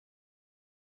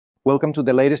Welcome to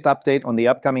the latest update on the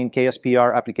upcoming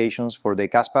KSPR applications for the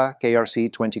Kaspa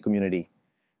KRC20 community.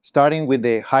 Starting with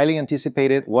the highly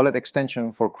anticipated wallet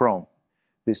extension for Chrome.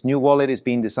 This new wallet is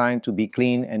being designed to be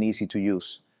clean and easy to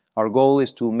use. Our goal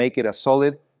is to make it a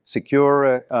solid,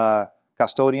 secure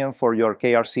custodian for your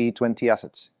KRC20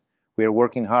 assets. We are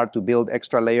working hard to build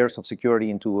extra layers of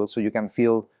security into it so you can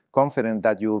feel confident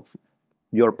that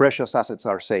your precious assets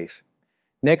are safe.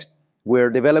 Next,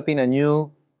 we're developing a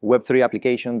new Web3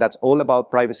 application that's all about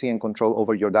privacy and control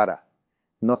over your data.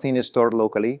 Nothing is stored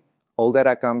locally. All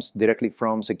data comes directly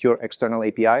from secure external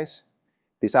APIs.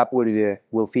 This app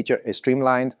will feature a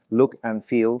streamlined look and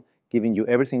feel, giving you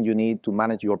everything you need to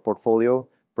manage your portfolio,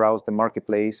 browse the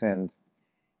marketplace, and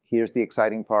here's the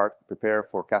exciting part: prepare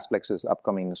for Kasplex's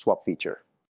upcoming swap feature.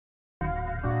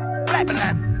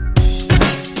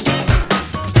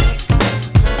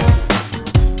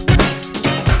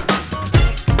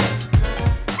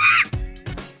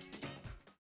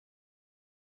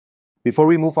 Before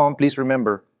we move on, please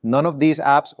remember, none of these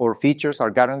apps or features are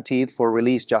guaranteed for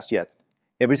release just yet.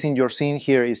 Everything you're seeing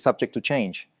here is subject to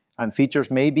change, and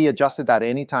features may be adjusted at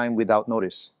any time without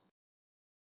notice.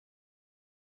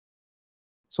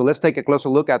 So let's take a closer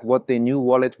look at what the new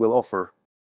wallet will offer.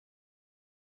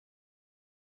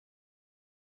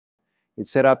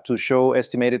 It's set up to show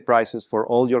estimated prices for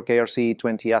all your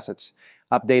KRC20 assets,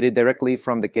 updated directly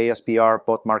from the KSPR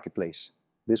bot marketplace.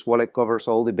 This wallet covers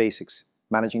all the basics: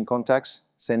 managing contacts,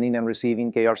 sending and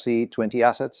receiving KRC20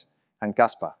 assets, and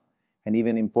Kaspa, and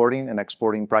even importing and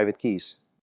exporting private keys.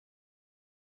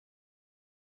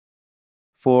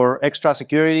 For extra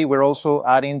security, we're also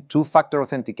adding two-factor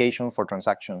authentication for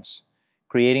transactions,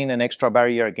 creating an extra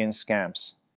barrier against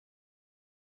scams.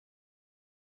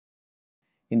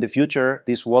 In the future,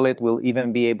 this wallet will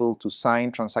even be able to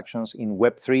sign transactions in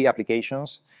Web3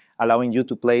 applications, allowing you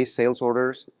to place sales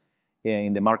orders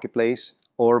in the marketplace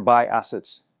or buy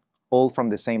assets, all from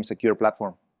the same secure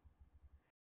platform.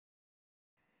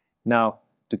 Now,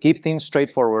 to keep things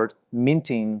straightforward,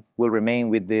 minting will remain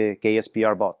with the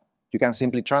KSPR bot. You can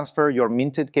simply transfer your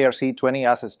minted KRC20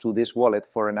 assets to this wallet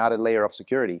for an added layer of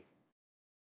security.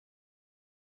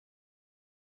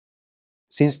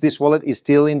 Since this wallet is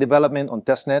still in development on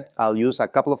testnet, I'll use a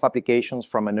couple of applications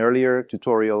from an earlier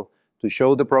tutorial to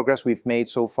show the progress we've made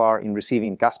so far in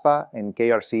receiving Kaspa and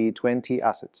KRC20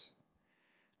 assets.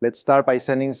 Let's start by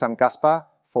sending some Kaspa,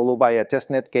 followed by a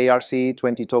testnet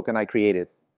KRC20 token I created.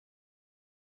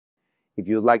 If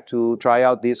you'd like to try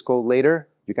out this code later,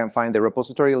 you can find the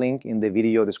repository link in the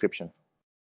video description.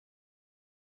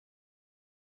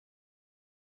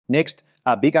 Next,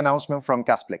 a big announcement from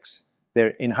Kasplex.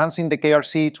 They're enhancing the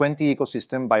KRC20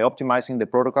 ecosystem by optimizing the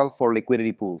protocol for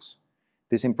liquidity pools.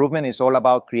 This improvement is all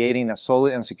about creating a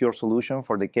solid and secure solution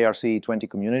for the KRC20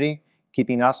 community,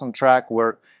 keeping us on track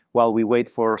while we wait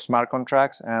for smart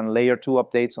contracts and layer 2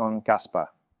 updates on Kaspa.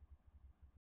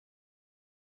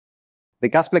 The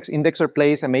Kasplex Indexer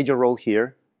plays a major role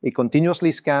here. It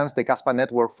continuously scans the Kaspa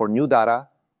network for new data,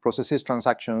 processes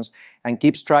transactions, and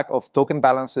keeps track of token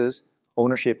balances,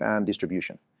 ownership, and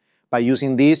distribution. By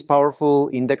using these powerful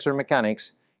indexer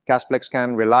mechanics, Kasplex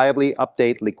can reliably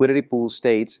update liquidity pool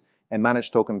states and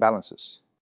manage token balances.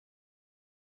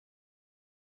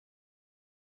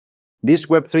 This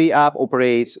Web3 app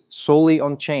operates solely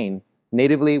on-chain,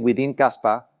 natively within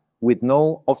Kaspa, with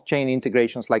no off-chain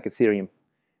integrations like Ethereum.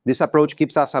 This approach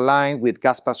keeps us aligned with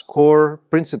Kaspa's core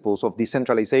principles of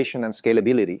decentralization and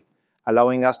scalability,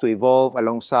 allowing us to evolve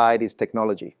alongside its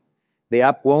technology. The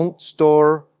app won't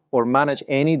store or manage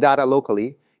any data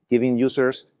locally, giving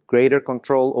users greater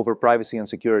control over privacy and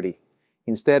security.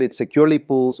 Instead, it securely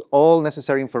pulls all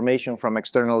necessary information from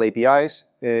external APIs,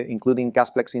 including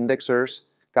Kasplex Indexers,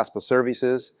 Kaspa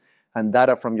services, and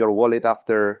data from your wallet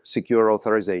after secure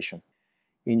authorization.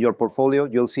 In your portfolio,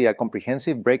 you'll see a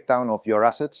comprehensive breakdown of your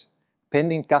assets,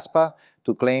 pending Kaspa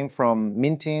to claim from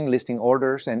minting, listing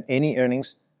orders, and any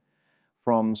earnings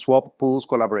from swap pools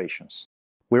collaborations.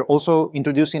 We're also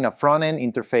introducing a front-end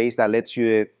interface that lets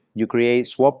you create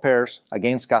swap pairs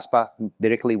against Kaspa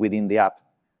directly within the app.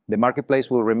 The marketplace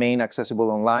will remain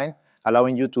accessible online,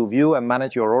 allowing you to view and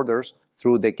manage your orders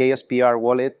through the KSPR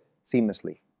wallet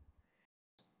seamlessly.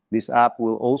 This app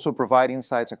will also provide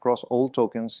insights across all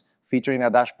tokens, featuring a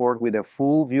dashboard with a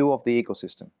full view of the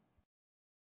ecosystem.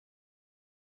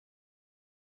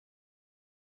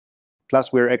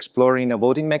 Plus, we're exploring a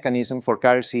voting mechanism for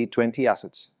KRC20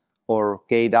 assets, or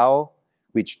KDAO,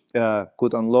 which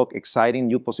could unlock exciting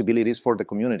new possibilities for the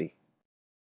community.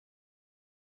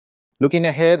 Looking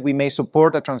ahead, we may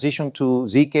support a transition to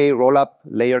ZK Rollup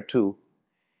Layer 2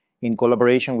 in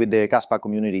collaboration with the Kaspa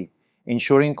community.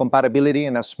 ensuring compatibility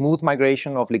and a smooth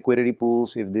migration of liquidity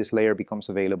pools if this layer becomes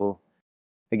available.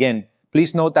 Again,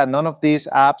 please note that none of these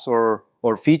apps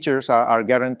or features are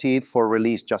guaranteed for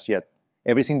release just yet.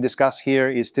 Everything discussed here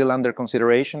is still under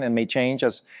consideration and may change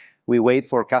as we wait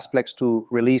for Kasplex to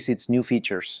release its new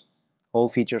features. All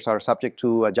features are subject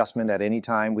to adjustment at any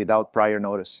time without prior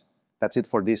notice. That's it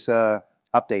for this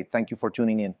update. Thank you for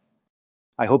tuning in.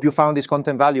 I hope you found this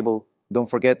content valuable. Don't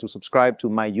forget to subscribe to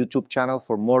my YouTube channel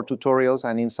for more tutorials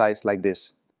and insights like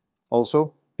this.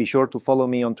 Also, be sure to follow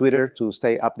me on Twitter to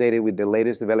stay updated with the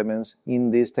latest developments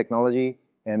in this technology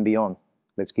and beyond.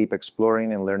 Let's keep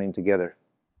exploring and learning together.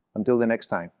 Until the next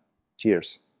time,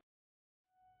 cheers.